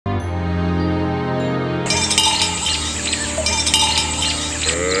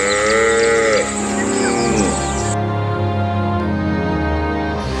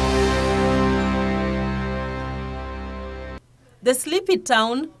The sleepy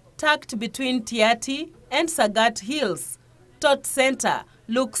town, tucked between Tiati and Sagat Hills, Tot Center,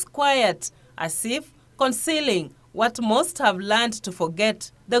 looks quiet, as if concealing what most have learned to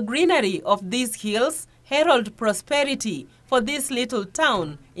forget. The greenery of these hills herald prosperity for this little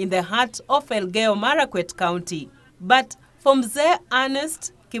town in the heart of Elgeyo Marakwet County. But for Mzee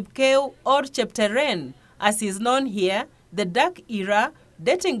Ernest Kipkeu or Chepteren, as is known here, the dark era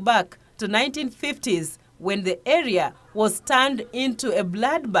dating back to 1950s when the area was turned into a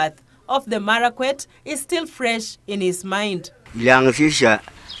bloodbath of the Marakwet is still fresh in his mind. Ilianzisha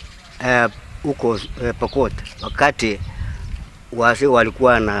huko Pokot wakati wase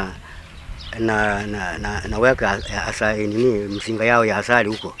walikuwa naweka msinga yao ya asali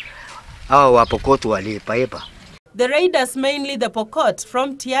huko. Hao wa Pokot walipaipa. The raiders, mainly the Pokot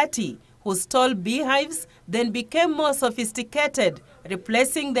from Tiati, who stole beehives, then became more sophisticated,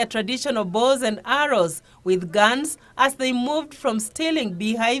 replacing their traditional bows and arrows with guns as they moved from stealing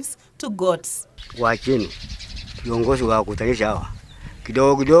beehives to goats. Wachini, viongozi wa kutanisha hawa.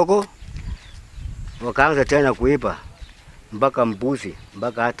 Kidogo kidogo, wakaanza tena kuipa, mpaka mbuzi,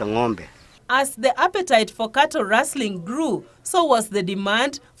 mpaka hata ng'ombe. As the appetite for cattle rustling grew, so was the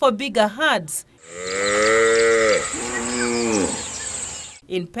demand for bigger herds.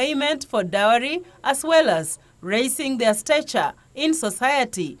 In payment for dowry, as well as raising their stature in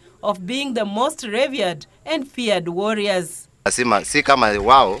society of being the most revered and feared warriors. Si kama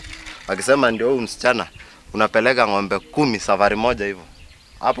wao, wakisema ndio huyu msichana, unapeleka ng'ombe 10 safari moja hivyo.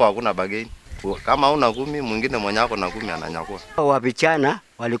 Hapo hakuna bargain. Kama una 10, mwingine mwenye ako na 10 ananyakua. Wabichana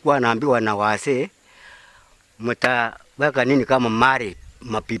walikuwa wanaambiwa na wazee, mtaweka nini kama mali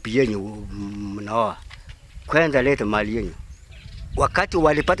mapipi yenu mnaoa. Kwenda leta mali yenu. Wakati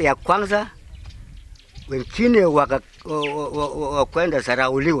walipata ya kwanza, wengine wakakwenda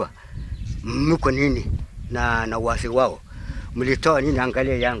sarauliwa. Mko nini na wasi wao? Mlitoa nini?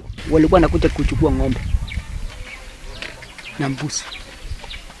 Angalia yangu. Walikuwa nakuja kuchukua ng'ombe na mbuzi.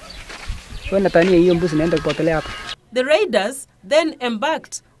 Wanatania hiyo mbuzi naenda kupotelea hapa. The raiders then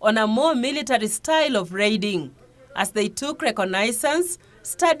embarked on a more military style of raiding as they took reconnaissance,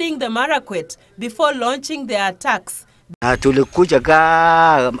 studying the Marakwet before launching their attacks. Tulikuja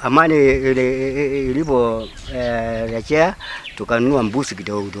ka amani ilipo rejea, tukanunua mbuzi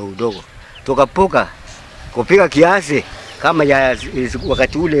kidogo. Tukapoka kupiga kiasi kama ya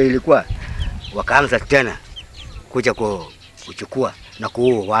wakati ule ilikuwa, wakaanza tena kuja kuchukua na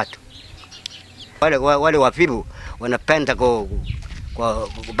kuua watu. Wale wafibu wanapenda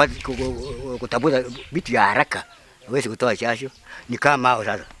kutafuta vitu ya haraka, hawezi kutoa jasho, ni kama hao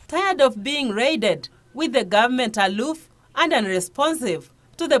sasa. Tired of being raided, with the government aloof and unresponsive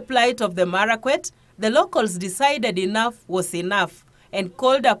to the plight of the Marakwet, the locals decided enough was enough and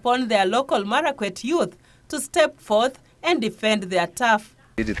called upon their local Marakwet youth to step forth and defend their turf.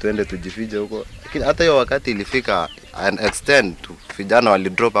 Ili tuende tujifije huko. Lakini hata hiyo wakati ilifika an extent to vijana wali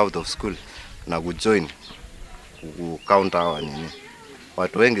drop out of school na kujoin counter hawa nini.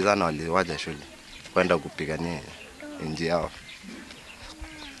 Watu wengi sana waliwacha shule kwenda kupigania nchi yao.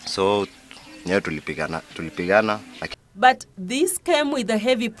 So nyewe tulipigana. But this came with a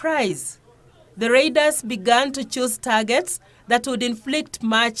heavy price. The raiders began to choose targets that would inflict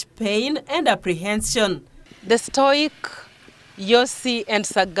much pain and apprehension. The stoic Yossi and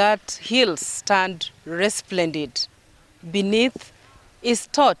Sagat Hills stand resplendent. Beneath is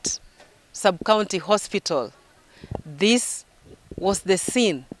Tot Sub-County Hospital. This was the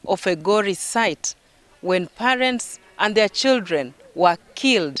scene of a gory sight when parents and their children were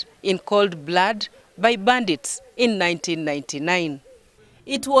killed in cold blood by bandits in 1999.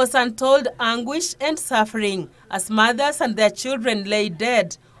 It was untold anguish and suffering as mothers and their children lay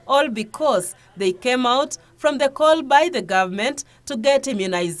dead, all because they came out from the call by the government to get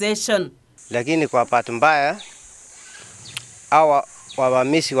immunization. Lakini kwa bahati mbaya, hawa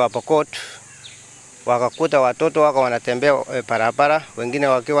wavamizi wa Pokot wakakuta watoto wako wanatembea barabara, wengine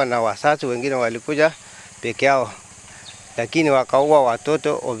wakiwa na wazazi, wengine walikuja peke yao. Lakini wakaua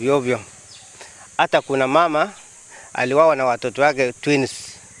watoto ovyo ovyo. Hata kuna mama aliwawa na watoto wake twins.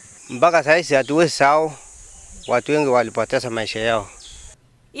 Mpaka sasa hatuwezi sahau watu wengi walipoteza maisha yao.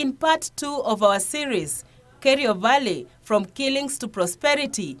 In part 2 of our series, Kerio Valley, From Killings to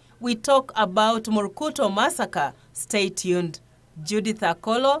Prosperity, we talk about Murkuto massacre. Stay tuned. Judith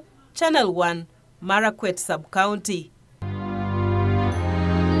Akolo, Channel 1, Marakwet Sub-County.